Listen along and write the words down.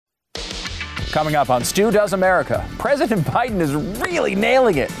Coming up on Stu Does America, President Biden is really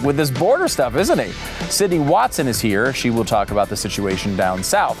nailing it with this border stuff, isn't he? Sydney Watson is here. She will talk about the situation down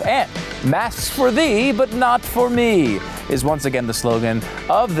south. And masks for thee, but not for me, is once again the slogan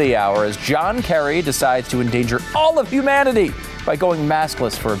of the hour as John Kerry decides to endanger all of humanity by going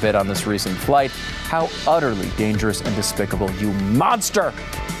maskless for a bit on this recent flight. How utterly dangerous and despicable, you monster!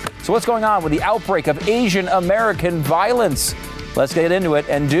 So what's going on with the outbreak of Asian American violence? Let's get into it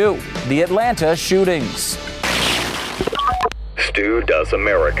and do the Atlanta shootings. Stu Does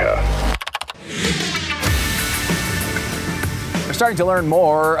America. We're starting to learn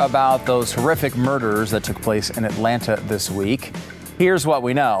more about those horrific murders that took place in Atlanta this week. Here's what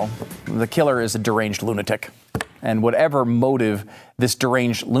we know. The killer is a deranged lunatic. And whatever motive this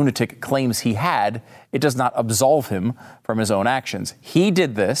deranged lunatic claims he had, it does not absolve him from his own actions. He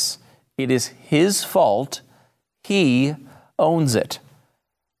did this. It is his fault. He owns it.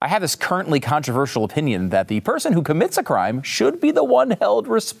 I have this currently controversial opinion that the person who commits a crime should be the one held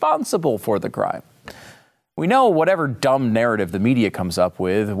responsible for the crime. We know whatever dumb narrative the media comes up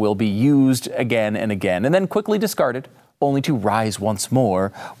with will be used again and again and then quickly discarded, only to rise once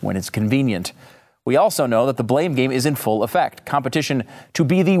more when it's convenient. We also know that the blame game is in full effect. Competition to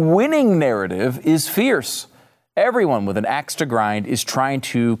be the winning narrative is fierce. Everyone with an axe to grind is trying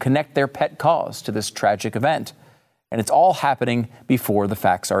to connect their pet cause to this tragic event. And it's all happening before the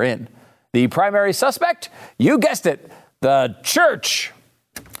facts are in. The primary suspect, you guessed it, the church.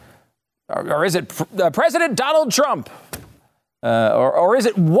 Or is it President Donald Trump? Or is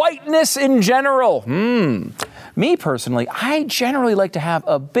it whiteness in general? Me personally, I generally like to have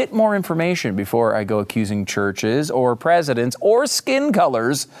a bit more information before I go accusing churches or presidents or skin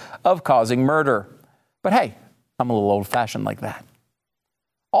colors of causing murder. But hey, I'm a little old-fashioned like that.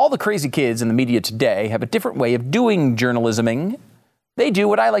 All the crazy kids in the media today have a different way of doing journalisming. They do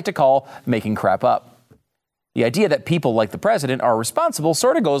what I like to call making crap up. The idea that people like the president are responsible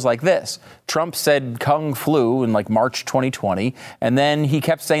sort of goes like this. Trump said Kung flu in March 2020, and then he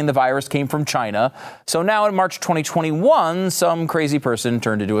kept saying the virus came from China. So now in March 2021, some crazy person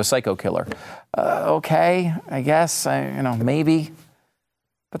turned into a psycho killer. Okay, I guess, maybe.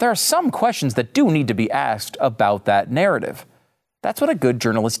 But there are some questions that do need to be asked about that narrative. That's what a good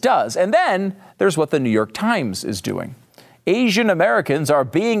journalist does. And then there's what the New York Times is doing. Asian Americans are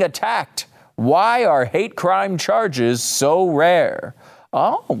being attacked. Why are hate crime charges so rare?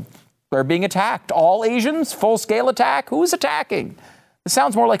 Oh, they're being attacked. All Asians? Full-scale attack? Who's attacking? This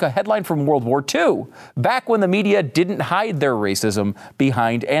sounds more like a headline from World War II, back when the media didn't hide their racism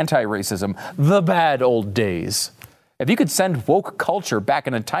behind anti-racism. The bad old days. If you could send woke culture back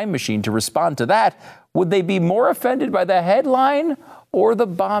in a time machine to respond to that, would they be more offended by the headline or the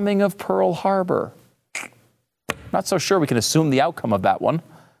bombing of Pearl Harbor? Not so sure we can assume the outcome of that one.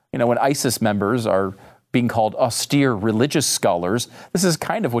 When ISIS members are being called austere religious scholars, this is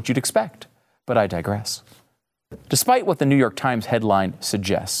kind of what you'd expect. But I digress. Despite what the New York Times headline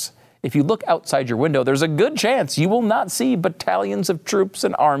suggests, if you look outside your window, there's a good chance you will not see battalions of troops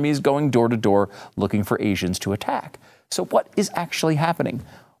and armies going door to door looking for Asians to attack. So what is actually happening?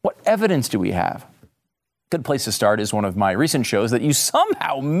 What evidence do we have? Good place to start is one of my recent shows that you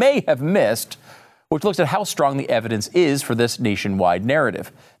somehow may have missed, which looks at how strong the evidence is for this nationwide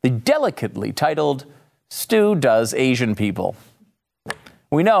narrative. The delicately titled, Stu Does Asian People.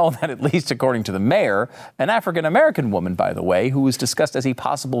 We know that, at least according to the mayor, an African-American woman, by the way, who was discussed as a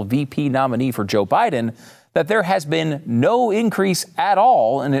possible VP nominee for Joe Biden, that there has been no increase at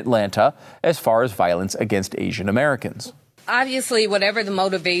all in Atlanta as far as violence against Asian Americans. Obviously, whatever the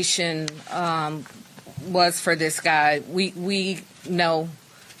motivation was for this guy, we know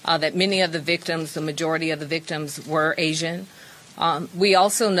that many of the victims, the majority of the victims, were Asian. We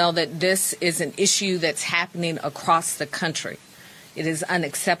also know that this is an issue that's happening across the country. It is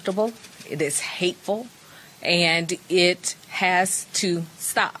unacceptable, it is hateful, and it has to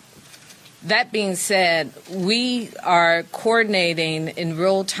stop. That being said, we are coordinating in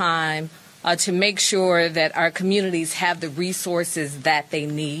real time to make sure that our communities have the resources that they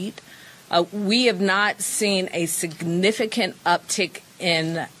need. We have not seen a significant uptick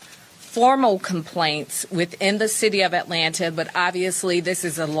in formal complaints within the city of Atlanta, but obviously this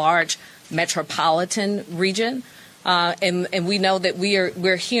is a large metropolitan region. And we know that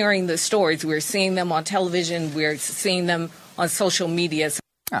we're hearing the stories. We're seeing them on television. We're seeing them on social media.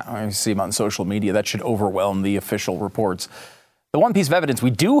 I see them on social media. That should overwhelm the official reports. The one piece of evidence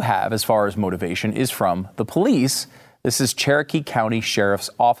we do have as far as motivation is from the police. This is Cherokee County Sheriff's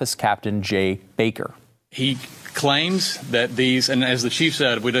Office Captain Jay Baker. He claims that these, and as the chief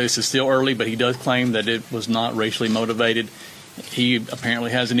said, this is still early, but he does claim that it was not racially motivated. He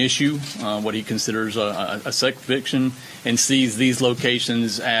apparently has an issue, what he considers a sex addiction, and sees these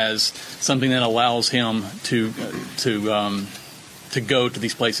locations as something that allows him to go to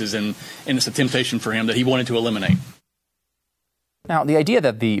these places, and it's a temptation for him that he wanted to eliminate. Now, the idea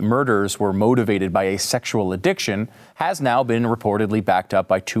that the murders were motivated by a sexual addiction has now been reportedly backed up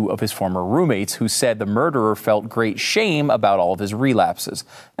by two of his former roommates who said the murderer felt great shame about all of his relapses.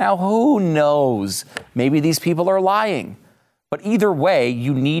 Now, who knows? Maybe these people are lying. But either way,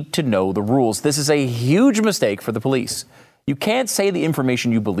 you need to know the rules. This is a huge mistake for the police. You can't say the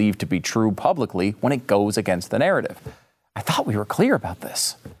information you believe to be true publicly when it goes against the narrative. I thought we were clear about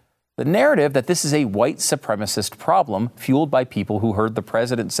this. The narrative that this is a white supremacist problem fueled by people who heard the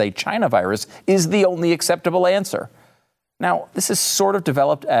president say China virus is the only acceptable answer. Now, this is sort of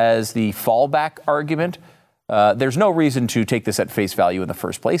developed as the fallback argument. There's no reason to take this at face value in the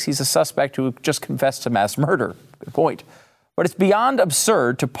first place. He's a suspect who just confessed to mass murder. Good point. But it's beyond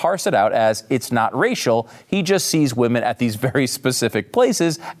absurd to parse it out as it's not racial. He just sees women at these very specific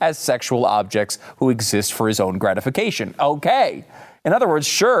places as sexual objects who exist for his own gratification. Okay. In other words,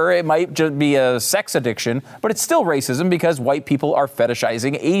 sure, it might just be a sex addiction, but it's still racism because white people are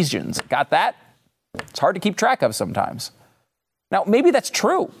fetishizing Asians. Got that? It's hard to keep track of sometimes. Now, maybe that's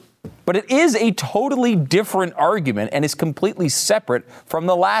true, but it is a totally different argument and is completely separate from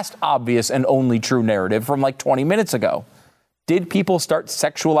the last obvious and only true narrative from like 20 minutes ago. Did people start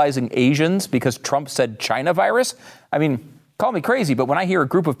sexualizing Asians because Trump said China virus? I mean, call me crazy, but when I hear a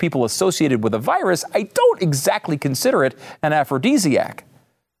group of people associated with a virus, I don't exactly consider it an aphrodisiac.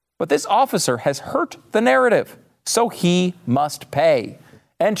 But this officer has hurt the narrative, so he must pay.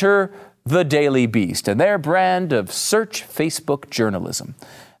 Enter the Daily Beast and their brand of search Facebook journalism.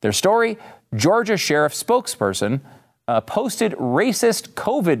 Their story, Georgia sheriff spokesperson posted racist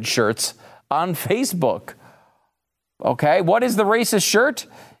COVID shirts on Facebook. Okay, what is the racist shirt?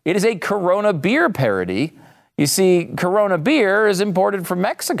 It is a Corona beer parody. You see, Corona beer is imported from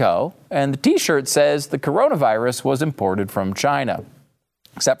Mexico, and the T-shirt says the coronavirus was imported from China.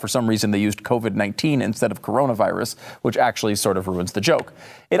 Except for some reason they used COVID-19 instead of coronavirus, which actually sort of ruins the joke.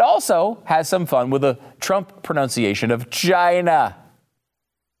 It also has some fun with a Trump pronunciation of China.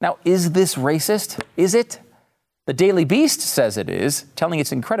 Now, is this racist? Is it? The Daily Beast says it is, telling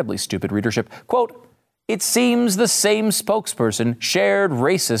its incredibly stupid readership, quote, "It seems the same spokesperson shared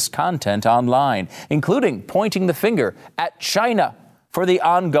racist content online, including pointing the finger at China for the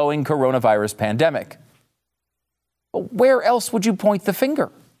ongoing coronavirus pandemic." But where else would you point the finger?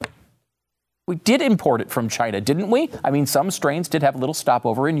 We did import it from China, didn't we? I mean, some strains did have a little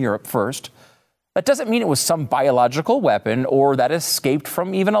stopover in Europe first. That doesn't mean it was some biological weapon or that escaped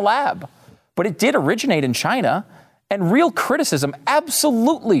from even a lab. But it did originate in China. And real criticism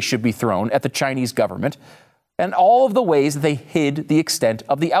absolutely should be thrown at the Chinese government and all of the ways that they hid the extent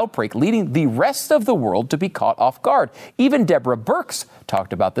of the outbreak, leading the rest of the world to be caught off guard. Even Deborah Birx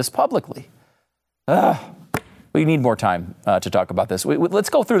talked about this publicly. We need more time to talk about this. Let's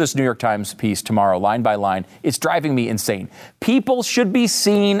go through this New York Times piece tomorrow, line by line. It's driving me insane. People should be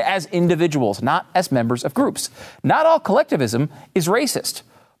seen as individuals, not as members of groups. Not all collectivism is racist,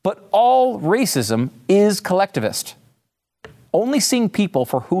 but all racism is collectivist. Only seeing people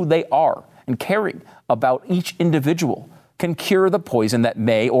for who they are and caring about each individual can cure the poison that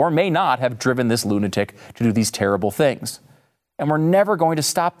may or may not have driven this lunatic to do these terrible things. And we're never going to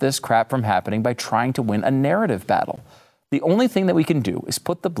stop this crap from happening by trying to win a narrative battle. The only thing that we can do is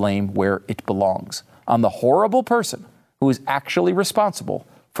put the blame where it belongs, on the horrible person who is actually responsible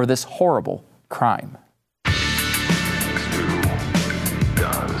for this horrible crime.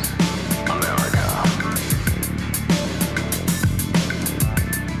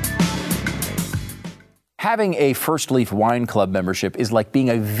 Having a First Leaf Wine Club membership is like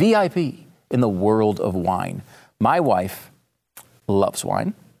being a VIP in the world of wine. My wife loves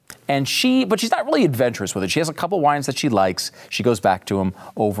wine, but she's not really adventurous with it. She has a couple wines that she likes. She goes back to them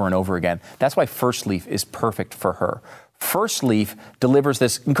over and over again. That's why First Leaf is perfect for her. First Leaf delivers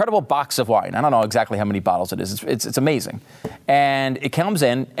this incredible box of wine. I don't know exactly how many bottles it is. It's amazing. And it comes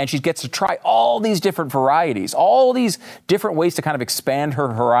in, and she gets to try all these different varieties, all these different ways to kind of expand her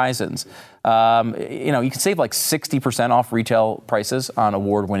horizons. You can save like 60% off retail prices on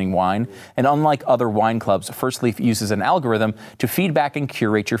award-winning wine. And unlike other wine clubs, First Leaf uses an algorithm to feedback and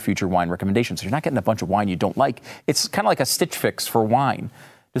curate your future wine recommendations. So you're not getting a bunch of wine you don't like. It's kind of like a Stitch Fix for wine.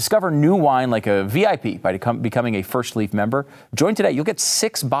 Discover new wine like a VIP by becoming a First Leaf member. Join today. You'll get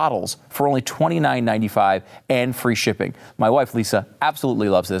 6 bottles for only $29.95 and free shipping. My wife, Lisa, absolutely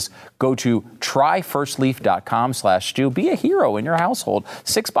loves this. Go to tryfirstleaf.com/stew. Be a hero in your household.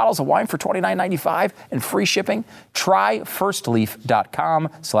 6 bottles of wine for $29.95 and free shipping.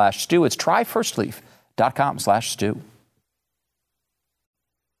 Tryfirstleaf.com/stew. It's tryfirstleaf.com/stew.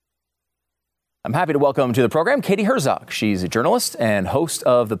 I'm happy to welcome to the program Katie Herzog. She's a journalist and host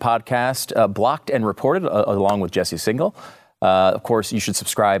of the podcast Blocked and Reported, along with Jesse Singal. Of course, you should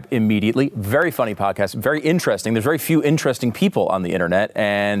subscribe immediately. Very funny podcast, very interesting. There's very few interesting people on the internet,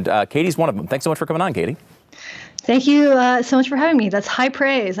 and Katie's one of them. Thanks so much for coming on, Katie. Thank you so much for having me. That's high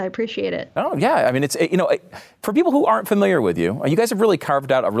praise. I appreciate it. Oh, yeah. I mean, it's, for people who aren't familiar with you, you guys have really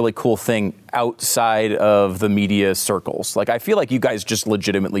carved out a really cool thing outside of the media circles. Like, I feel like you guys just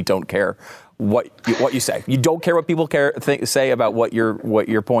legitimately don't care what you say. You don't care what people say about what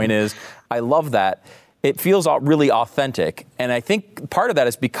your point is. I love that. It feels really authentic. And I think part of that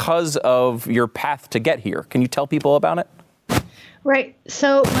is because of your path to get here. Can you tell people about it? Right.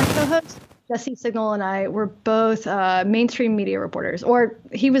 So my co-host, Jesse Singal, and I were both mainstream media reporters, or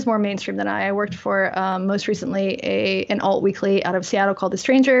he was more mainstream than I. I worked for most recently an alt weekly out of Seattle called The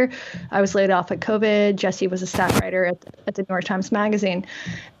Stranger. I was laid off at COVID. Jesse was a staff writer at the New York Times Magazine.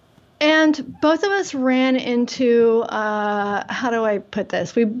 And both of us ran into, how do I put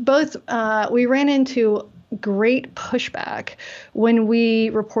this? We ran into great pushback when we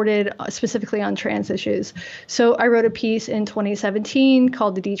reported specifically on trans issues. So I wrote a piece in 2017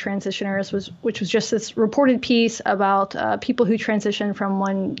 called The Detransitioners, which was just this reported piece about people who transition from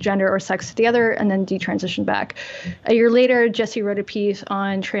one gender or sex to the other and then detransition back. A year later, Jesse wrote a piece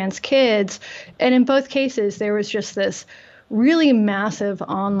on trans kids. And in both cases, there was just this really massive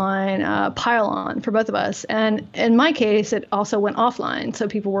online pile-on for both of us. And in my case, it also went offline. So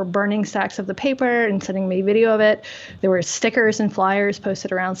people were burning stacks of the paper and sending me video of it. There were stickers and flyers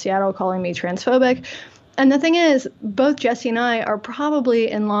posted around Seattle calling me transphobic. And the thing is, both Jesse and I are probably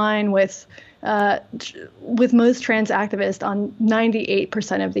in line with most trans activists on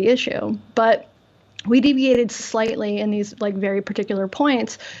 98% of the issue. But we deviated slightly in these very particular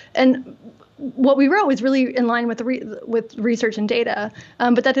points. And what we wrote was really in line with with research and data,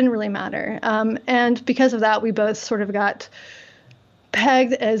 but that didn't really matter. And because of that, we both sort of got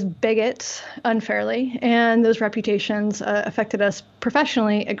pegged as bigots unfairly, and those reputations affected us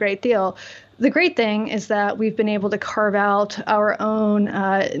professionally a great deal. The great thing is that we've been able to carve out our own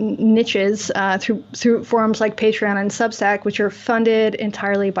niches through forums like Patreon and Substack, which are funded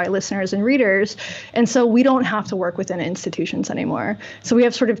entirely by listeners and readers. And so we don't have to work within institutions anymore. So we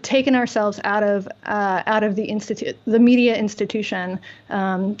have sort of taken ourselves out of the media institution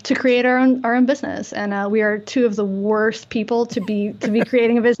to create our own business. And we are two of the worst people to be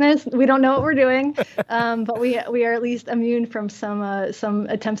creating a business. We don't know what we're doing, but we are at least immune from some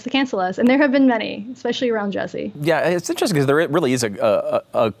attempts to cancel us. And there have been many, especially around Jesse. Yeah, it's interesting because there really is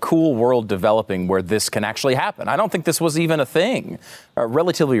a cool world developing where this can actually happen. I don't think this was even a thing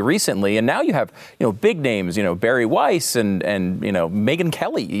relatively recently, and now you have big names, Barry Weiss and Megyn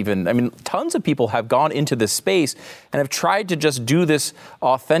Kelly even. I mean, tons of people have gone into this space and have tried to just do this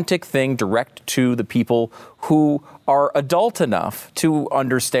authentic thing direct to the people who are adult enough to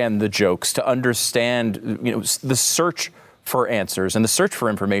understand the jokes, to understand the search for answers and the search for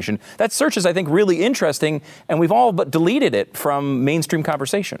information. That search is, I think, really interesting, and we've all but deleted it from mainstream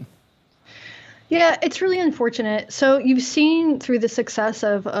conversation. Yeah, it's really unfortunate. So you've seen through the success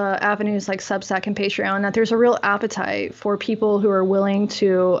of avenues like Substack and Patreon that there's a real appetite for people who are willing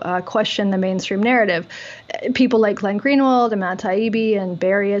to question the mainstream narrative. People like Glenn Greenwald and Matt Taibbi and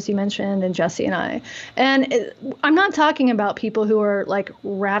Barry, as you mentioned, and Jesse and I. And I'm not talking about people who are like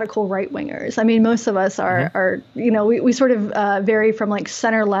radical right-wingers. I mean, most of us are we sort of vary from like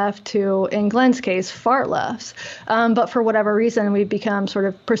center left to, in Glenn's case, far left. But for whatever reason, we've become sort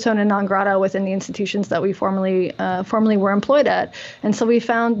of persona non grata within the institutions that we formerly were employed at. And so we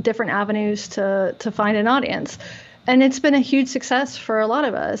found different avenues to find an audience. And it's been a huge success for a lot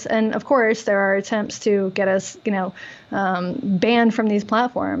of us. And of course, there are attempts to get us, banned from these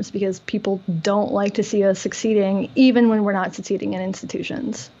platforms because people don't like to see us succeeding, even when we're not succeeding in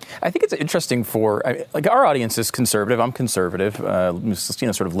institutions. I think it's interesting our audience is conservative. I'm conservative,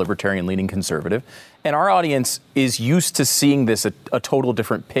 sort of libertarian leaning conservative. And our audience is used to seeing this a total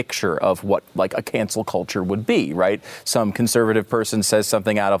different picture of what like a cancel culture would be, right? Some conservative person says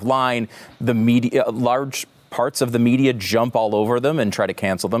something out of line. The media, large parts of the media jump all over them and try to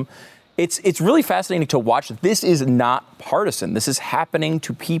cancel them. it's really fascinating to watch. This is not partisan. This is happening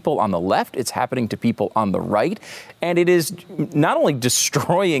to people on the left. It's happening to people on the right. And it is not only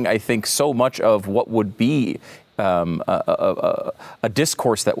destroying, I think, so much of what would be a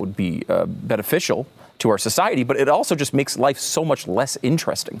discourse that would be beneficial to our society, but it also just makes life so much less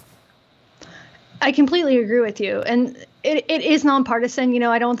interesting. I completely agree with you. And it is nonpartisan. You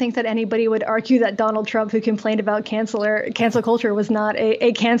know, I don't think that anybody would argue that Donald Trump, who complained about cancel culture, was not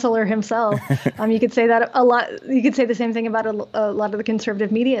a canceler himself. You could say that a lot. You could say the same thing about a lot of the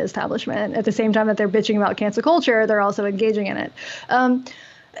conservative media establishment. At the same time that they're bitching about cancel culture, they're also engaging in it.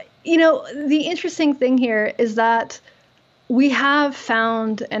 You know, the interesting thing here is that we have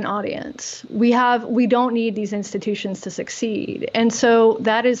found an audience. We don't need these institutions to succeed. And so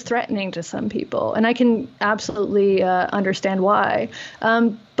that is threatening to some people. And I can absolutely understand why.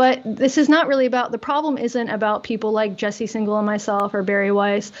 But this is not really the problem isn't about people like Jesse Singal and myself or Bari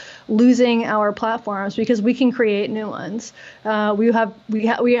Weiss losing our platforms, because we can create new ones. We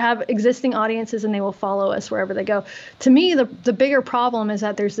have existing audiences and they will follow us wherever they go. To me, the bigger problem is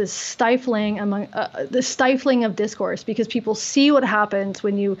that there's this stifling of discourse, because people see what happens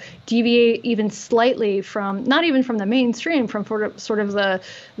when you deviate even slightly from, not even from the mainstream, from sort of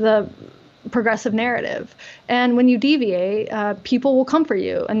the progressive narrative. And when you deviate, people will come for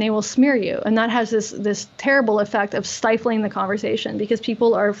you and they will smear you. And that has this terrible effect of stifling the conversation, because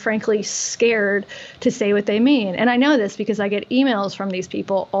people are frankly scared to say what they mean. And I know this because I get emails from these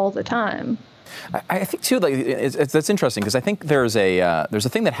people all the time. I think too, like that's interesting, because I think there's a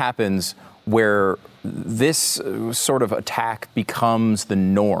thing that happens where this sort of attack becomes the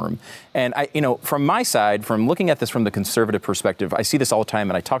norm. And from my side, from looking at this from the conservative perspective, I see this all the time,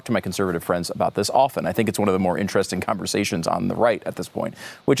 and I talk to my conservative friends about this often. I think it's one of the more interesting conversations on the right at this point,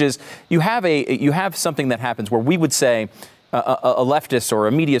 which is you have something that happens where we would say a leftist or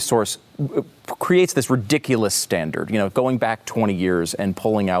a media source creates this ridiculous standard, going back 20 years and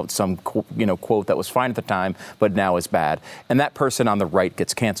pulling out some, quote that was fine at the time, but now is bad. And that person on the right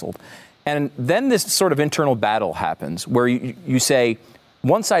gets canceled. And then this sort of internal battle happens where you say,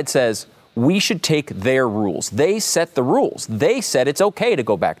 one side says, we should take their rules. They set the rules. They said it's okay to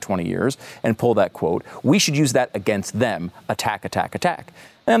go back 20 years and pull that quote. We should use that against them. Attack, attack, attack.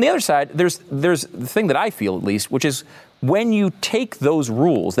 And on the other side, there's the thing that I feel, at least, which is when you take those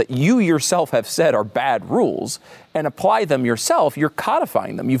rules that you yourself have said are bad rules and apply them yourself, you're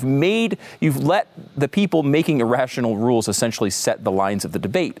codifying them. You've let the people making irrational rules essentially set the lines of the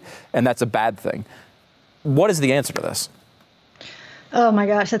debate, and that's a bad thing. What is the answer to this? Oh my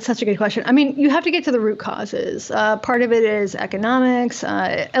gosh, that's such a good question. I mean, you have to get to the root causes. Part of it is economics,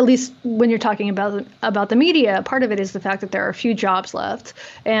 at least when you're talking about the media. Part of it is the fact that there are few jobs left,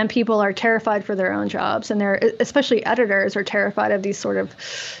 and people are terrified for their own jobs, and especially editors are terrified of these sort of,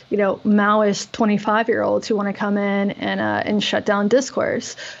 Maoist 25-year-olds who want to come in and shut down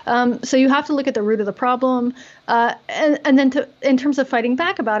discourse. So you have to look at the root of the problem, and then in terms of fighting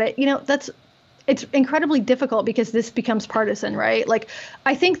back about it, it's incredibly difficult because this becomes partisan, right? Like,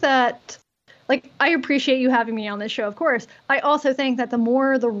 I think that, I appreciate you having me on this show, of course. I also think that the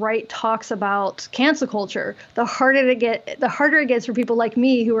more the right talks about cancel culture, the harder it gets for people like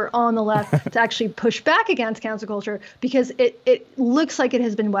me who are on the left to actually push back against cancel culture, because it looks like it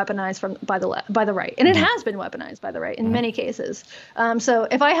has been weaponized by the right, and it has been weaponized by the right in many cases. So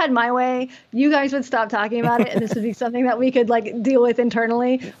if I had my way, you guys would stop talking about it, and this would be something that we could deal with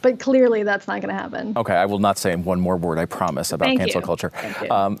internally. But clearly, that's not going to happen. Okay, I will not say one more word, I promise, about cancel culture. Thank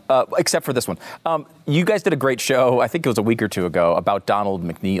you. Except for this one. You guys did a great show, I think it was a week or two ago, about Donald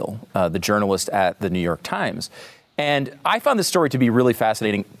McNeil, the journalist at the New York Times. And I found this story to be really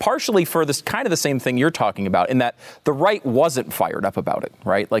fascinating, partially for this kind of the same thing you're talking about, in that the right wasn't fired up about it,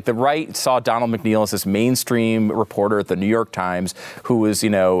 right? Like, the right saw Donald McNeil as this mainstream reporter at the New York Times who was,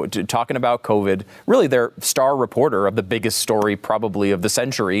 talking about COVID, really their star reporter of the biggest story probably of the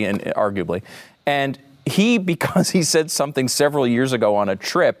century, and arguably. And because he said something several years ago on a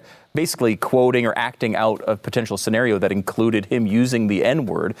trip, basically quoting or acting out a potential scenario that included him using the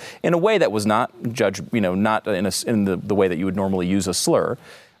N-word in a way that was not not in the way that you would normally use a slur,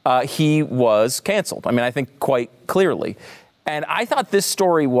 he was canceled. I mean, I think quite clearly. And I thought this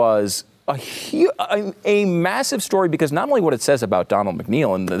story was a massive story, because not only what it says about Donald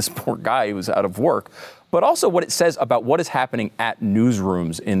McNeil and this poor guy who was out of work, but also what it says about what is happening at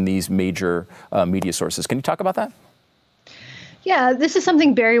newsrooms in these major media sources. Can you talk about that? Yeah, this is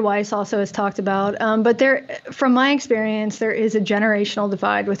something Barry Weiss also has talked about. But from my experience, there is a generational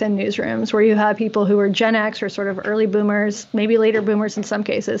divide within newsrooms where you have people who are Gen X or sort of early boomers, maybe later boomers in some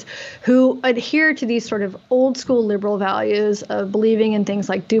cases, who adhere to these sort of old school liberal values of believing in things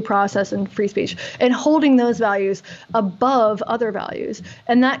like due process and free speech and holding those values above other values.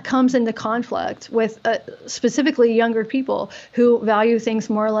 And that comes into conflict with specifically younger people who value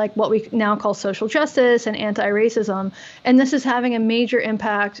things more like what we now call social justice and anti-racism. And this is having a major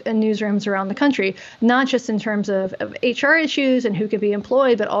impact in newsrooms around the country, not just in terms of HR issues and who could be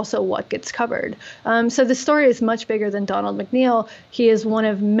employed, but also what gets covered. So the story is much bigger than Donald McNeil. He is one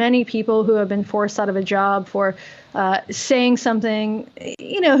of many people who have been forced out of a job for saying something,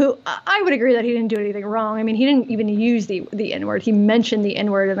 who I would agree that he didn't do anything wrong. I mean, he didn't even use the N-word. He mentioned the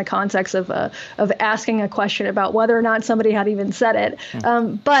N-word in the context of asking a question about whether or not somebody had even said it.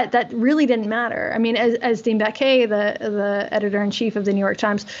 But that really didn't matter. I mean, as Dean Baquet, the editor-in-chief of the New York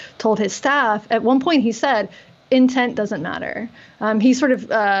Times, told his staff, at one point he said, intent doesn't matter.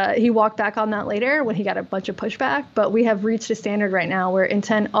 He walked back on that later when he got a bunch of pushback, but we have reached a standard right now where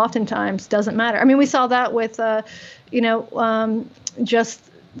intent oftentimes doesn't matter. I mean, we saw that with, just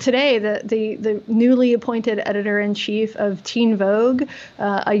today, the newly appointed editor-in-chief of Teen Vogue,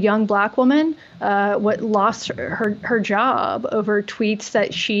 a young black woman, lost her job over tweets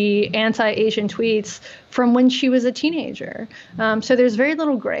that anti-Asian tweets from when she was a teenager. So there's very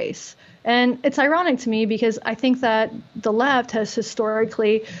little grace. And it's ironic to me because I think that the left has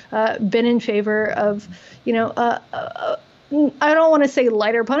historically been in favor of, I don't want to say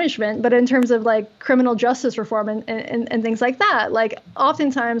lighter punishment, but in terms of like criminal justice reform and things like that. Like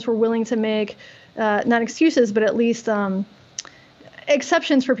oftentimes we're willing to make not excuses, but at least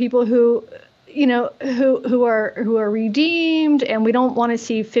exceptions for people who are redeemed, and we don't want to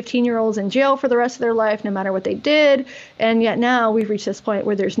see 15-year-olds in jail for the rest of their life, no matter what they did. And yet now we've reached this point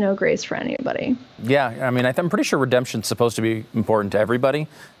where there's no grace for anybody. Yeah, I mean, I'm pretty sure redemption's supposed to be important to everybody.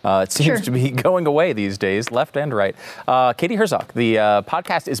 It seems to be going away these days, left and right. Katie Herzog, the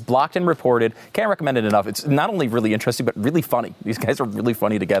podcast is Blocked and Reported. Can't recommend it enough. It's not only really interesting, but really funny. These guys are really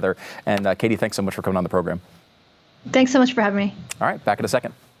funny together. And Katie, thanks so much for coming on the program. Thanks so much for having me. All right, back in a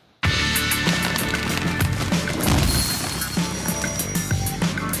second.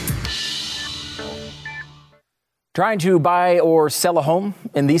 Trying to buy or sell a home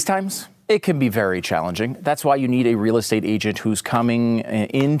in these times, it can be very challenging. That's why you need a real estate agent who's coming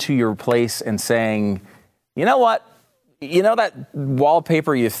into your place and saying, you know what? You know that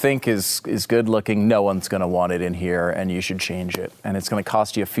wallpaper you think is good looking? No one's going to want it in here, and you should change it. And it's going to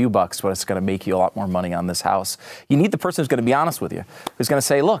cost you a few bucks, but it's going to make you a lot more money on this house. You need the person who's going to be honest with you, who's going to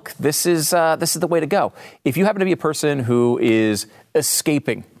say, look, this is the way to go. If you happen to be a person who is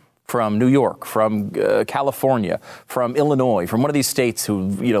escaping from New York, from California, from Illinois, from one of these states who,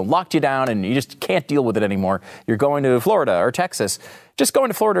 locked you down and you just can't deal with it anymore. You're going to Florida or Texas. Just going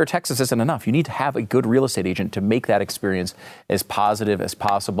to Florida or Texas isn't enough. You need to have a good real estate agent to make that experience as positive as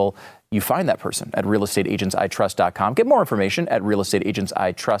possible. You find that person at realestateagentsitrust.com. Get more information at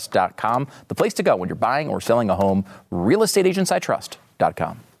realestateagentsitrust.com. The place to go when you're buying or selling a home,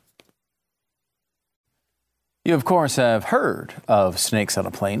 realestateagentsitrust.com. You, of course, have heard of snakes on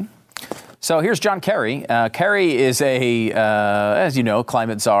a plane. So here's John Kerry. Kerry is as you know,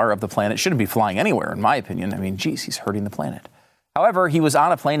 climate czar of the planet. Shouldn't be flying anywhere, in my opinion. I mean, geez, he's hurting the planet. However, he was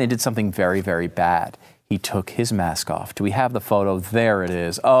on a plane and did something very, very bad. He took his mask off. Do we have the photo? There it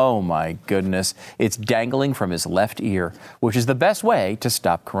is. Oh, my goodness. It's dangling from his left ear, which is the best way to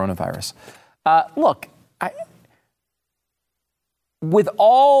stop coronavirus. Look, with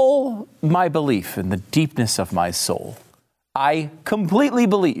all my belief in the deepness of my soul, I completely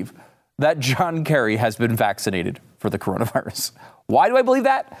believe that John Kerry has been vaccinated for the coronavirus. Why do I believe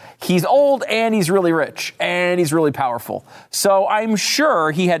that? He's old and he's really rich and he's really powerful. So I'm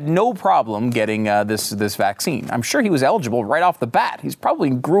sure he had no problem getting this vaccine. I'm sure he was eligible right off the bat. He's probably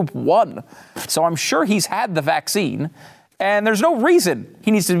in group 1. So I'm sure he's had the vaccine, and there's no reason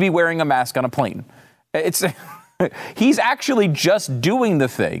he needs to be wearing a mask on a plane. He's actually just doing the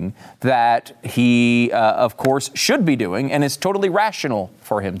thing that he, of course, should be doing, and it's totally rational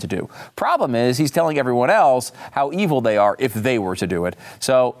for him to do. Problem is, he's telling everyone else how evil they are if they were to do it.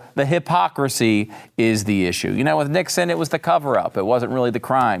 So the hypocrisy is the issue. With Nixon, it was the cover-up. It wasn't really the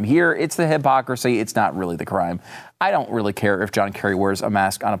crime. Here, it's the hypocrisy. It's not really the crime. I don't really care if John Kerry wears a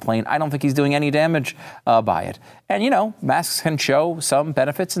mask on a plane. I don't think he's doing any damage by it. And, masks can show some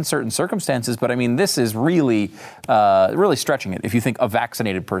benefits in certain circumstances, but I mean, this is really stretching it if you think a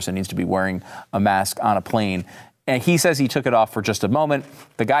vaccinated person needs to be wearing a mask on a plane. And he says he took it off for just a moment.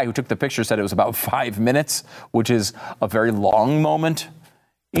 The guy who took the picture said it was about 5 minutes, which is a very long moment.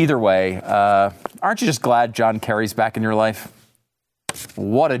 Either way, aren't you just glad John Kerry's back in your life?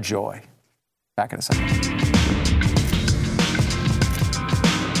 What a joy. Back in a second.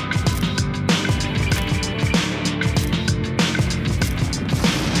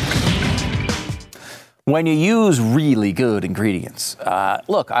 When you use really good ingredients,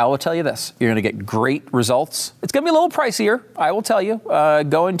 look, I will tell you this. You're going to get great results. It's going to be a little pricier, I will tell you.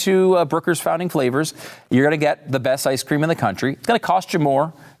 Go into Brooker's Founding Flavors. You're going to get the best ice cream in the country. It's going to cost you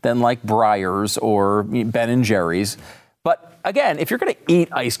more than like Breyers or Ben & Jerry's. But again, if you're going to eat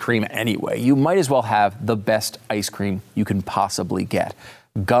ice cream anyway, you might as well have the best ice cream you can possibly get.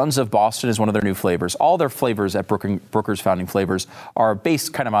 Guns of Boston is one of their new flavors. All their flavors at Brooker's Founding Flavors are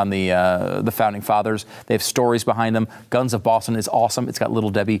based kind of on the Founding Fathers. They have stories behind them. Guns of Boston is awesome. It's got Little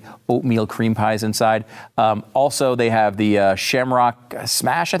Debbie oatmeal cream pies inside. Also, they have the Shamrock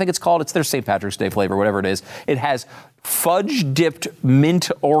Smash, I think it's called. It's their St. Patrick's Day flavor, whatever it is. It has fudge-dipped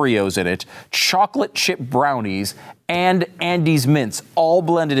mint Oreos in it, chocolate chip brownies, and Andes mints, all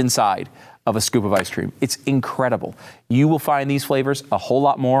blended inside of a scoop of ice cream. It's incredible. You will find these flavors, a whole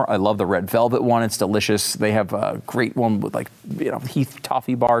lot more. I love the red velvet one. It's delicious. They have a great one with Heath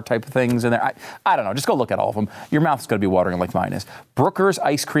toffee bar type of things in there. I don't know. Just go look at all of them. Your mouth's going to be watering like mine is.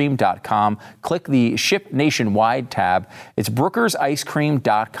 BrookersIceCream.com. Click the Ship Nationwide tab. It's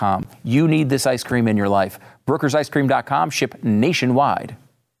BrookersIceCream.com. You need this ice cream in your life. BrookersIceCream.com. Ship nationwide.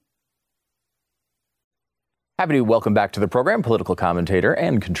 Happy to welcome back to the program political commentator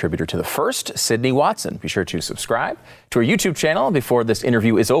and contributor to The First, Sydney Watson. Be sure to subscribe to our YouTube channel before this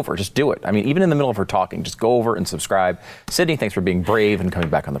interview is over. Just do it. I mean, even in the middle of her talking, just go over and subscribe. Sydney, thanks for being brave and coming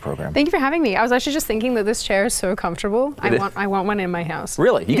back on the program. Thank you for having me. I was actually just thinking that this chair is so comfortable. I want one in my house.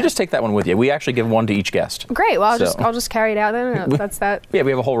 Really? You can just take that one with you. We actually give one to each guest. Great. Well, I'll just carry it out then. That's that. Yeah,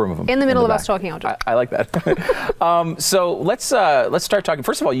 we have a whole room of them. In the middle of us talking, I like that. So let's start talking.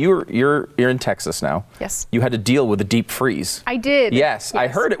 First of all, you're in Texas now. Yes. You had to deal with the deep freeze. I did. Yes. I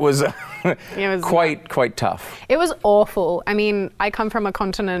heard it was quite tough. It was awful. I mean, I come from a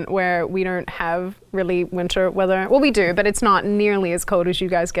continent where we don't have really winter weather. Well, we do, but it's not nearly as cold as you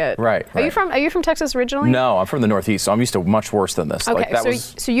guys get. Right. Are you from Texas originally? No, I'm from the Northeast, so I'm used to much worse than this. Okay,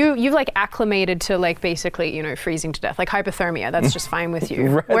 so you've like acclimated to like basically, freezing to death, like hypothermia. That's just fine with you.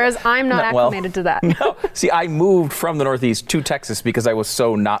 Right. Whereas I'm not acclimated to that. No. See, I moved from the Northeast to Texas because I was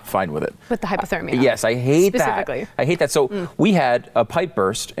so not fine with it. With the hypothermia. Yes, I hate specifically. that. I hate that. So we had a pipe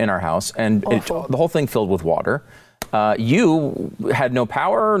burst in our house, and the whole thing filled with water. You had no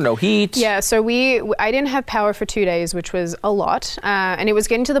power, no heat. Yeah, so I didn't have power for 2 days, which was a lot. And it was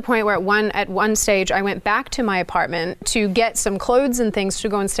getting to the point where at one stage I went back to my apartment to get some clothes and things to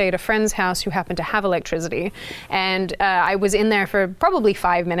go and stay at a friend's house who happened to have electricity. And I was in there for probably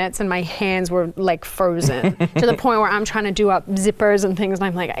 5 minutes and my hands were like frozen to the point where I'm trying to do up zippers and things and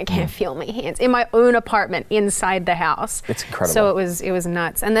I'm like, I can't feel my hands in my own apartment inside the house. It's incredible. So it was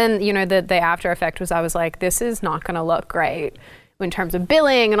nuts. And then, the after effect was I was like, this is not going to look great in terms of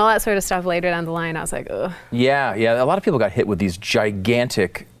billing and all that sort of stuff later down the line. I was like, ugh. Yeah. A lot of people got hit with these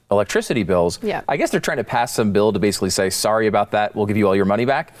gigantic electricity bills. Yeah. I guess they're trying to pass some bill to basically say, sorry about that, we'll give you all your money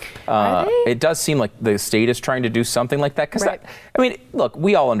back. It does seem like the state is trying to do something like that. Because right. Look,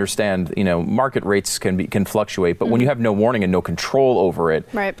 we all understand, market rates can fluctuate, but when you have no warning and no control over it,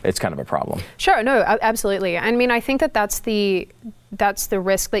 right. It's kind of a problem. Sure, no, absolutely. I mean, I think that's the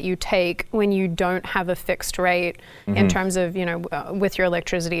risk that you take when you don't have a fixed rate in terms of, with your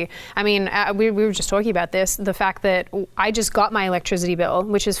electricity. I mean, we were just talking about this, the fact that I just got my electricity bill,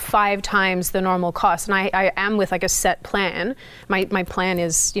 which is 5 times the normal cost. And I am with like a set plan. My plan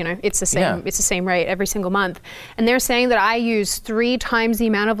is, it's the same, It's the same rate every single month. And they're saying that I use 3 times the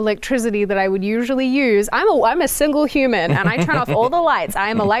amount of electricity that I would usually use. I'm a single human and I turn off all the lights. I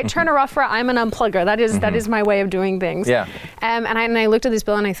am a light turner offer. I'm an unplugger. That is my way of doing things. Yeah. And I looked at this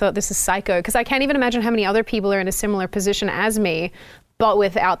bill and I thought, this is psycho, because I can't even imagine how many other people are in a similar position as me, but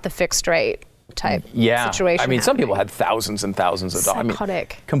without the fixed rate type situation. I mean, some people had thousands and thousands of dollars.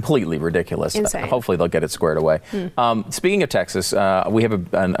 Psychotic. Completely ridiculous. Insane. Hopefully they'll get it squared away. Speaking of Texas, we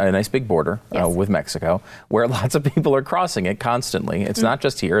have a nice big border with Mexico where lots of people are crossing it constantly. It's not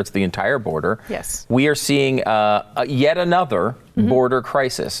just here, it's the entire border. Yes. We are seeing yet another border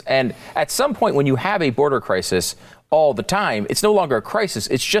crisis. And at some point when you have a border crisis, all the time, it's no longer a crisis,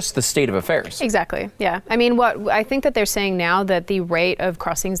 it's just the state of affairs. Exactly, yeah. I mean, I think that they're saying now that the rate of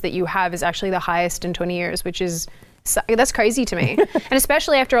crossings that you have is actually the highest in 20 years, which is That's crazy to me. And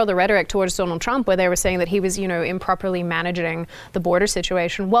especially after all the rhetoric towards Donald Trump, where they were saying that he was, improperly managing the border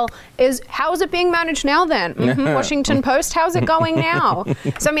situation. Well, how is it being managed now then? Washington Post, how's it going now?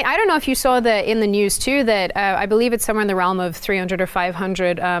 So, I mean, I don't know if you saw in the news too that I believe it's somewhere in the realm of 300 or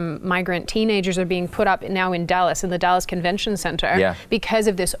 500 migrant teenagers are being put up now in Dallas, in the Dallas Convention Center, because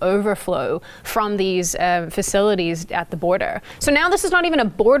of this overflow from these facilities at the border. So now this is not even a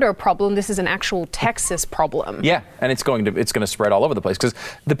border problem. This is an actual Texas problem. Yeah. And it's going to spread all over the place because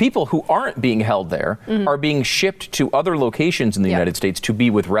the people who aren't being held there are being shipped to other locations in the United States to be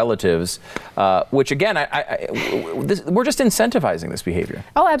with relatives, which again, we're just incentivizing this behavior.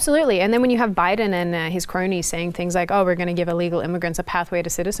 Oh, absolutely. And then when you have Biden and his cronies saying things like, "Oh, we're going to give illegal immigrants a pathway to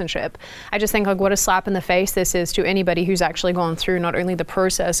citizenship," I just think what a slap in the face this is to anybody who's actually gone through not only the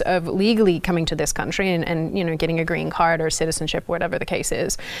process of legally coming to this country and getting a green card or citizenship, whatever the case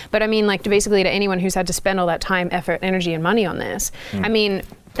is, but I mean, basically to anyone who's had to spend all that time, effort, energy, and money on this. I mean,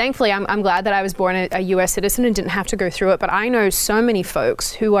 thankfully, I'm glad that I was born a U.S. citizen and didn't have to go through it. But I know so many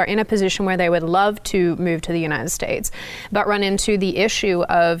folks who are in a position where they would love to move to the United States, but run into the issue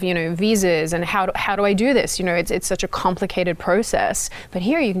of, visas and how do I do this? It's such a complicated process. But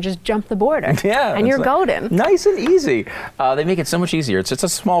here you can just jump the border and you're golden. Nice and easy. They make it so much easier. It's a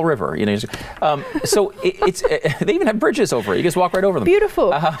small river. So they even have bridges over it. You just walk right over them.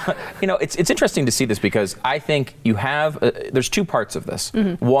 Beautiful. It's interesting to see this because I think you have there's two parts of this.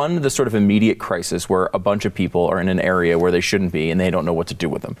 One, the sort of immediate crisis where a bunch of people are in an area where they shouldn't be and they don't know what to do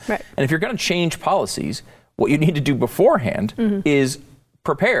with them. Right. And if you're going to change policies, what you need to do beforehand is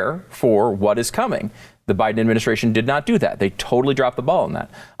prepare for what is coming. The Biden administration did not do that. They totally dropped the ball on that.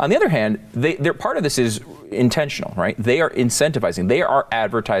 On the other hand, they're part of this is intentional, right? They are incentivizing. They are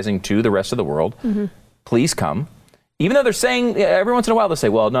advertising to the rest of the world, please come. Even though they're saying every once in a while, they'll say,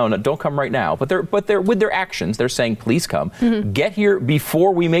 well, no, don't come right now. But they're with their actions, they're saying, please come. Get here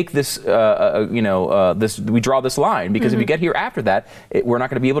before we make this, we draw this line. Because if you get here after that, we're not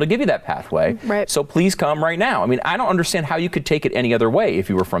going to be able to give you that pathway. Right. So please come right now. I mean, I don't understand how you could take it any other way if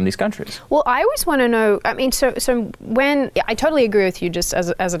you were from these countries. Well, I always want to know, I mean, so when, I totally agree with you just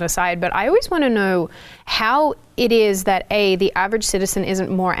as an aside, but I always want to know how it is that the average citizen isn't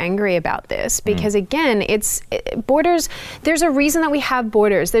more angry about this because again, borders, there's a reason that we have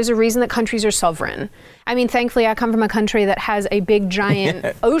borders. There's a reason that countries are sovereign. I mean, thankfully I come from a country that has a big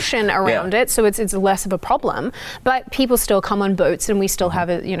giant ocean around it, so it's less of a problem, but people still come on boats and we still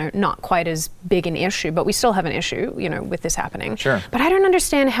have not quite as big an issue, but we still have an issue, with this happening. Sure. But I don't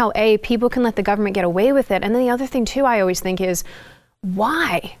understand how people can let the government get away with it. And then the other thing too, I always think is,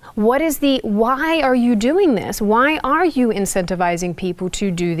 why? Why are you doing this? Why are you incentivizing people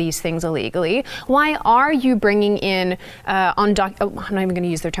to do these things illegally? Why are you bringing in, I'm not even going to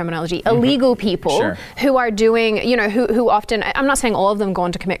use their terminology, illegal people who are doing, who often, I'm not saying all of them go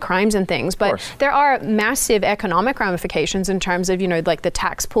on to commit crimes and things, but there are massive economic ramifications in terms of, like the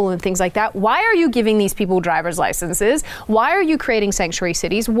tax pool and things like that. Why are you giving these people driver's licenses? Why are you creating sanctuary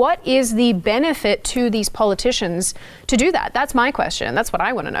cities? What is the benefit to these politicians to do that? That's my question. That's what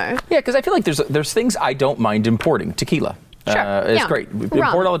I want to know. Yeah, because I feel like there's things I don't mind importing. Tequila. Sure. It's great.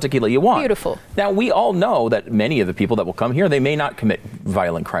 Import all the tequila you want. Beautiful. Now, we all know that many of the people that will come here, they may not commit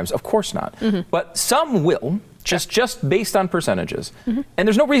violent crimes. Of course not. But some will, just based on percentages. And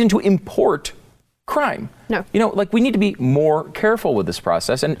there's no reason to import crime. No. We need to be more careful with this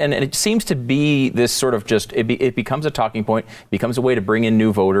process. And it seems to be this sort of it becomes a talking point, becomes a way to bring in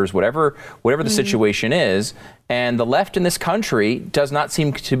new voters, whatever the situation is. And the left in this country does not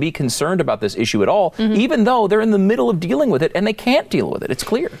seem to be concerned about this issue at all, even though they're in the middle of dealing with it and they can't deal with it. It's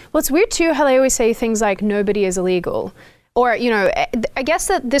clear. Well, it's weird too how they always say things like nobody is illegal. Or, I guess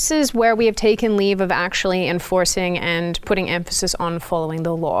that this is where we have taken leave of actually enforcing and putting emphasis on following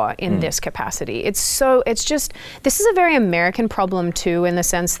the law in this capacity. This is a very American problem too, in the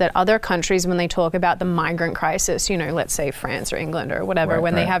sense that other countries, when they talk about the migrant crisis, let's say France or England or whatever,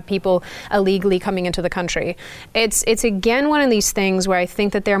 they have people illegally coming into the country, it's again one of these things where I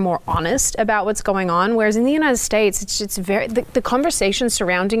think that they're more honest about what's going on, whereas in the United States, it's very, the conversation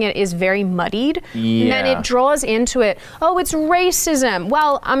surrounding it is very muddied, and then it draws into it, oh, it's racism.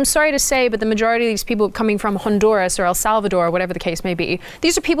 Well, I'm sorry to say, but the majority of these people coming from Honduras or El Salvador or whatever the case may be,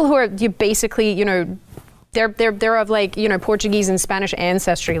 these are people who are basically, they're of like, you know, Portuguese and Spanish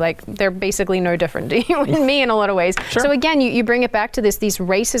ancestry. Like they're basically no different to you and me in a lot of ways. Sure. So again, you bring it back to this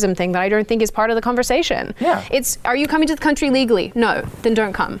racism thing that I don't think is part of the conversation. Yeah. Are you coming to the country legally? No, then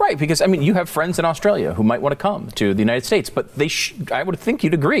don't come. Right, because I mean, you have friends in Australia who might want to come to the United States, but I would think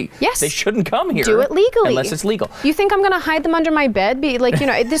you'd agree. Yes. They shouldn't come here. Do it legally. Unless it's legal. You think I'm going to hide them under my bed? Be like, you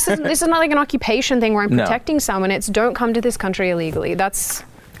know, this is not like an occupation thing where I'm protecting someone. It's don't come to this country illegally.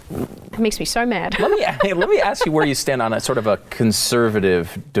 It makes me so mad. Let me ask you where you stand on a sort of a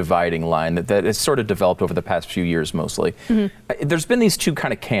conservative dividing line that has sort of developed over the past few years mostly. Mm-hmm. There's been these two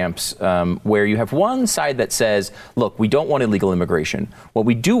kind of camps where you have one side that says, look, we don't want illegal immigration. What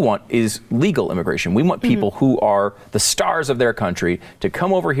we do want is legal immigration. We want people who are the stars of their country to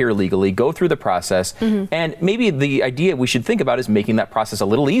come over here legally, go through the process, and maybe the idea we should think about is making that process a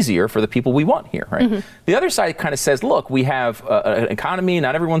little easier for the people we want here, right? The other side kind of says, look, we have an economy,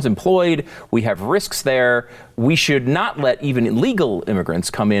 not everyone's employed, we have risks there. We should not let even illegal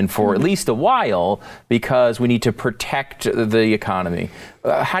immigrants come in for at least a while because we need to protect the economy.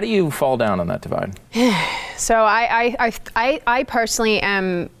 How do you fall down on that divide? So I personally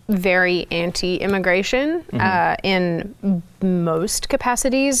am very anti-immigration in most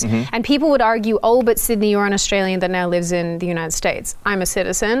capacities. And people would argue, oh, but Sydney, you're an Australian that now lives in the United States. I'm a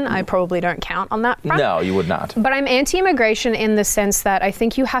citizen. I probably don't count on that front. No, you would not. But I'm anti-immigration in the sense that I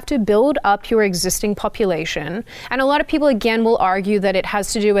think you have to build up your existing population. And a lot of people, again, will argue that it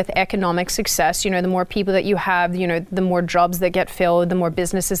has to do with economic success. You know, the more people that you have, you know, the more jobs that get filled, the more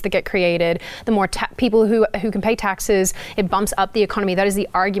businesses that get created, the more people who can pay taxes, it bumps up the economy. That is the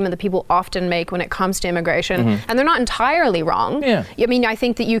argument that people often make when it comes to immigration. And they're not entirely wrong. Yeah. I mean, I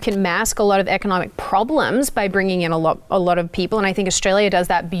think that you can mask a lot of economic problems by bringing in a lot of people, and I think Australia does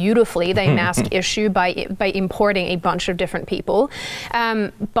that beautifully. They mask issue by importing a bunch of different people.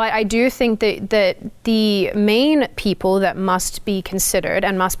 But I do think that the main people that must be considered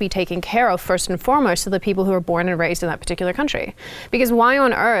and must be taken care of first and foremost are the people who are born and raised in that particular country. Because why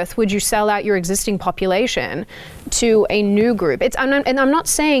on earth would you sell out your existing population to a new group? And I'm not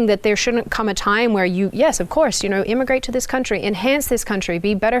saying that there shouldn't come a time where yes, of course, you know, immigrate to this country, enhance this country,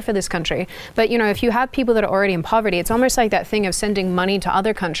 be better for this country. But, you know, if you have people that are already in poverty, it's almost like that thing of sending money to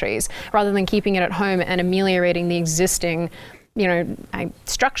other countries rather than keeping it at home and ameliorating the existing, you know,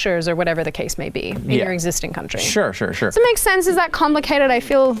 structures or whatever the case may be in your existing country. Sure. Does it make sense? Is that complicated? I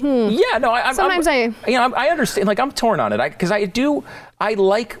feel, Yeah, no, I understand. Like, I'm torn on it because I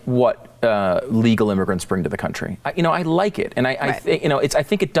like what legal immigrants bring to the country. I like it, and I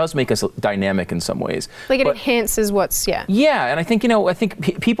think it does make us dynamic in some ways. Like it enhances what's Yeah, and I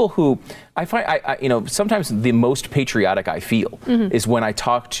think people who I find sometimes the most patriotic I feel is when I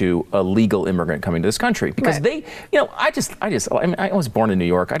talk to a legal immigrant coming to this country because they, I was born in New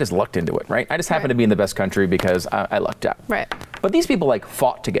York. I just lucked into it, right? I just happened to be in the best country because I lucked out. Right. But these people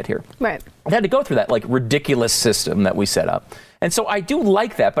fought to get here. Right. They had to go through that ridiculous system that we set up. And so I do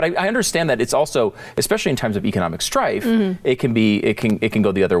like that, but I understand that it's also, especially in times of economic strife, it can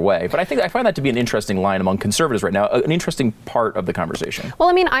go the other way. But I find that to be an interesting line among conservatives right now, an interesting part of the conversation. Well,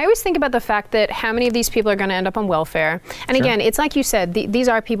 I mean, I always think about the fact that how many of these people are going to end up on welfare. And again, it's like you said, these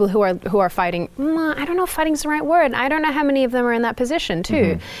are people who are fighting. I don't know if fighting is the right word. I don't know how many of them are in that position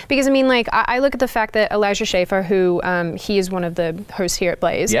too. Because I mean, I look at the fact that Elijah Schaffer, who he is one of the hosts here at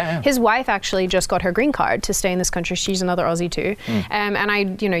Blaze, his wife actually just got her green card to stay in this country. She's another Aussie too.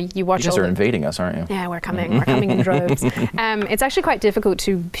 And you watch. You guys are invading us, aren't you? Yeah, we're coming in droves. It's actually quite difficult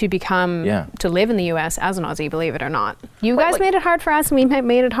to become to live in the U.S. as an Aussie, believe it or not. You guys made it hard for us, and we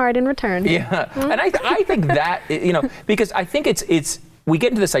made it hard in return. Yeah, and I think that because I think it's. We get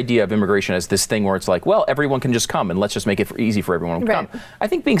into this idea of immigration as this thing where it's like, well, everyone can just come and let's just make it easy for everyone to come. I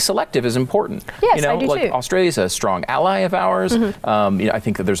think being selective is important. Yes, I do too. Australia's a strong ally of ours. I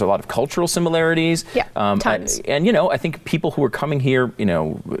think that there's a lot of cultural similarities. Yeah, tons. And I think people who are coming here,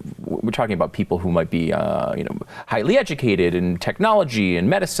 we're talking about people who might be, highly educated in technology and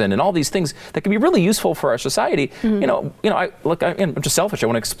medicine and all these things that can be really useful for our society. I'm just selfish. I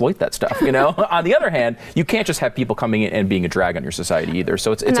want to exploit that stuff. On the other hand, you can't just have people coming in and being a drag on your society either.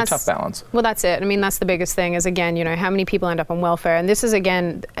 So it's a tough balance. Well, that's it. I mean, that's the biggest thing is, again, how many people end up on welfare. And this is,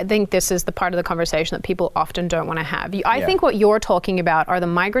 again, I think this is the part of the conversation that people often don't want to have. I think what you're talking about are the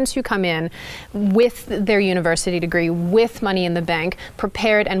migrants who come in with their university degree, with money in the bank,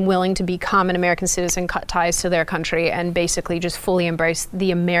 prepared and willing to become an American citizen, cut ties to their country, and basically just fully embrace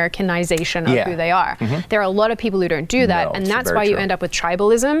the Americanization of who they are. There are a lot of people who don't do that, and that's why you end up with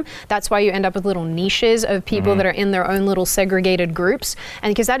tribalism. That's why you end up with little niches of people that are in their own little segregated groups. groups.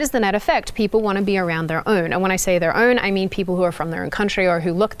 And because that is the net effect, people want to be around their own. And when I say their own, I mean people who are from their own country or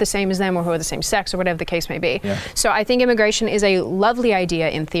who look the same as them or who are the same sex or whatever the case may be. Yeah. So I think immigration is a lovely idea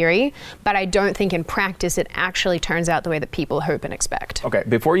in theory, but I don't think in practice it actually turns out the way that people hope and expect. Okay,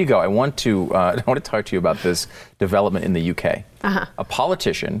 before you go, I want to talk to you about this development in the UK. A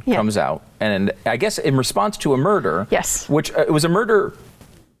politician comes out, and I guess in response to a murder, which it was a murder,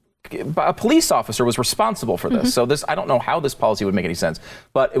 a police officer was responsible for this. So this, I don't know how this policy would make any sense,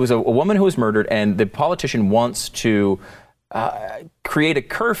 but it was a woman who was murdered, and the politician wants to create a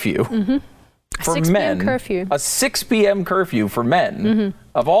curfew for men. 6 p.m. curfew. A 6 p.m. curfew for men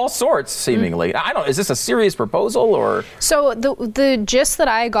of all sorts, seemingly. Is this a serious proposal or? So the gist that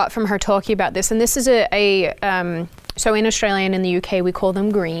I got from her talking about this, and this is so in Australia and in the UK, we call them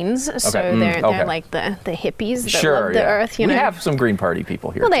Greens. So they're like the hippies that love the earth. You know? We have some Green Party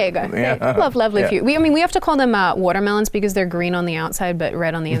people here. Well, there you go. Yeah. Lovely few. We have to call them watermelons because they're green on the outside but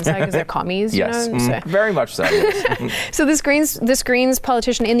red on the inside because they're commies. Yes, you know? So. Very much so. Yes. So this Greens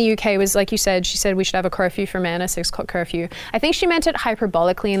politician in the UK was, like you said, she said we should have a curfew for men, a 6 o'clock curfew. I think she meant it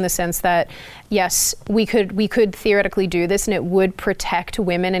hyperbolically in the sense that, yes, we could theoretically do this and it would protect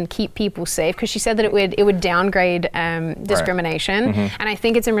women and keep people safe, because she said that it would downgrade discrimination. Right. And I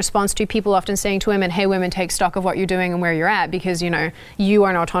think it's in response to people often saying to women, hey, women, take stock of what you're doing and where you're at, because, you know, you are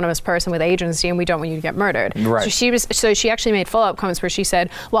an autonomous person with agency and we don't want you to get murdered. Right. So she actually made follow-up comments where she said,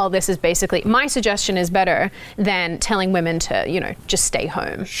 well, this is basically, my suggestion is better than telling women to, you know, just stay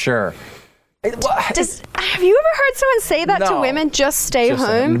home. Sure. Have you ever heard someone say that to women? Just stay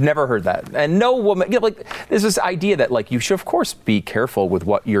home? I've never heard that. And no woman, there's this idea that you should of course be careful with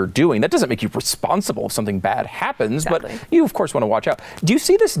what you're doing. That doesn't make you responsible if something bad happens, but you of course want to watch out. Do you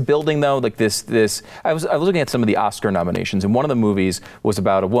see this building though? I was looking at some of the Oscar nominations, and one of the movies was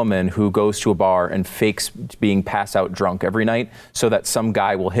about a woman who goes to a bar and fakes being passed out drunk every night so that some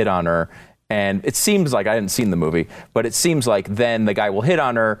guy will hit on her. And it seems like, I hadn't seen the movie, but it seems like then the guy will hit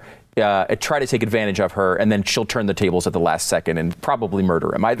on her, try to take advantage of her, and then she'll turn the tables at the last second and probably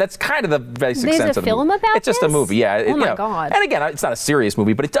murder him. That's kind of the basic sense of the movie. There's a film about It's just a movie, yeah. Oh my God. And again, it's not a serious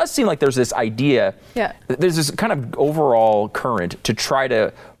movie, but it does seem like there's this idea, there's this kind of overall current to try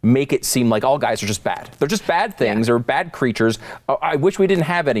to make it seem like all guys are just bad. They're just bad things or bad creatures. I wish we didn't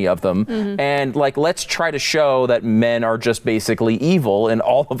have any of them. And let's try to show that men are just basically evil in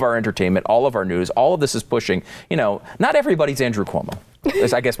all of our entertainment, all of our news. All of this is pushing, not everybody's Andrew Cuomo.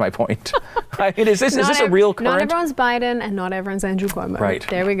 Is, I guess, my point. Is this a real current? Not everyone's Biden and not everyone's Andrew Cuomo. Right.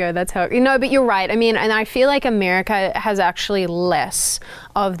 There we go. That's how. But you're right. I mean, and I feel like America has actually less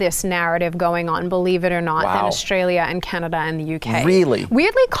of this narrative going on, believe it or not, than Australia and Canada and the UK. Really?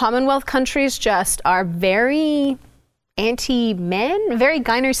 Weirdly, Commonwealth countries just are very anti-men, very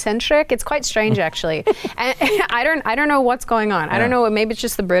gynocentric. It's quite strange, actually. And I don't know what's going on. I don't know. Maybe it's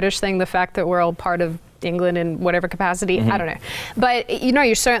just the British thing, the fact that we're all part of England in whatever capacity. I don't know. But,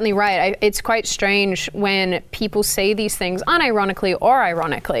 you're certainly right. It's quite strange when people say these things unironically or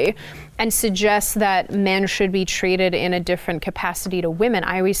ironically and suggest that men should be treated in a different capacity to women.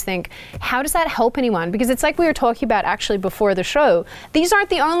 I always think, how does that help anyone? Because it's like we were talking about actually before the show. These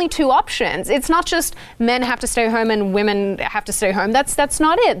aren't the only two options. It's not just men have to stay home and women have to stay home. That's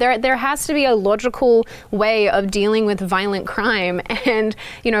not it. There has to be a logical way of dealing with violent crime. And,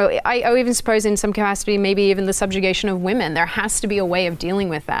 I even suppose in some capacity, maybe even the subjugation of women. There has to be a way of dealing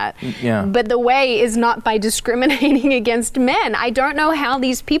with that. Yeah. But the way is not by discriminating against men. I don't know how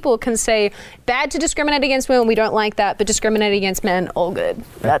these people can say, bad to discriminate against women, we don't like that, but discriminate against men, all good.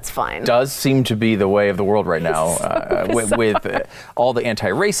 That's fine. Does seem to be the way of the world right now with all the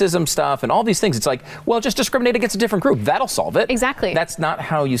anti-racism stuff and all these things. It's like, well, just discriminate against a different group. That'll solve it. Exactly. That's not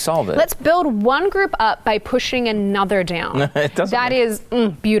how you solve it. Let's build one group up by pushing another down. That is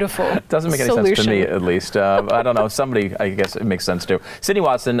beautiful. It doesn't make any sense to me, at least. I don't know. Somebody, I guess it makes sense to. Sydney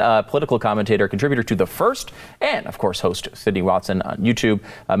Watson, political commentator, contributor to The First, and, of course, host Sydney Watson on YouTube.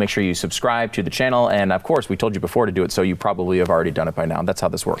 Make sure you subscribe to the channel. And, of course, we told you before to do it, so you probably have already done it by now. That's how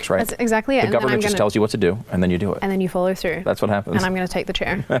this works, right? That's exactly it. The government just tells you what to do, and then you do it. And then you follow through. That's what happens. And I'm going to take the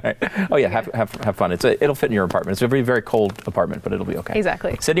chair. All right. Oh, yeah. Have fun. It'll fit in your apartment. It's a very, very cold apartment, but it'll be okay.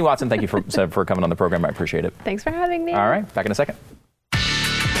 Exactly. Sydney Watson, thank you for coming on the program. I appreciate it. Thanks for having me. All right. Back in a second.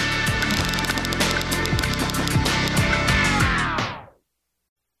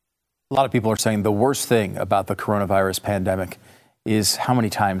 A lot of people are saying the worst thing about the coronavirus pandemic is how many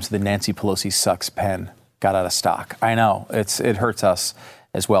times the Nancy Pelosi sucks pen got out of stock. I know, it hurts us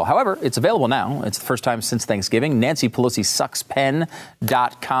as well. However, it's available now. It's the first time since Thanksgiving.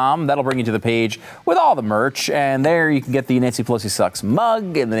 NancyPelosiSucksPen.com. That'll bring you to the page with all the merch. And there you can get the Nancy Pelosi Sucks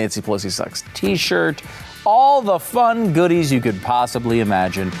mug and the Nancy Pelosi Sucks t-shirt. all the fun goodies you could possibly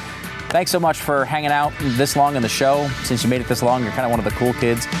imagine. Thanks so much for hanging out this long in the show. Since you made it this long, you're kind of one of the cool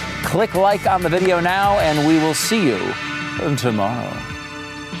kids. Click like on the video now, and we will see you tomorrow.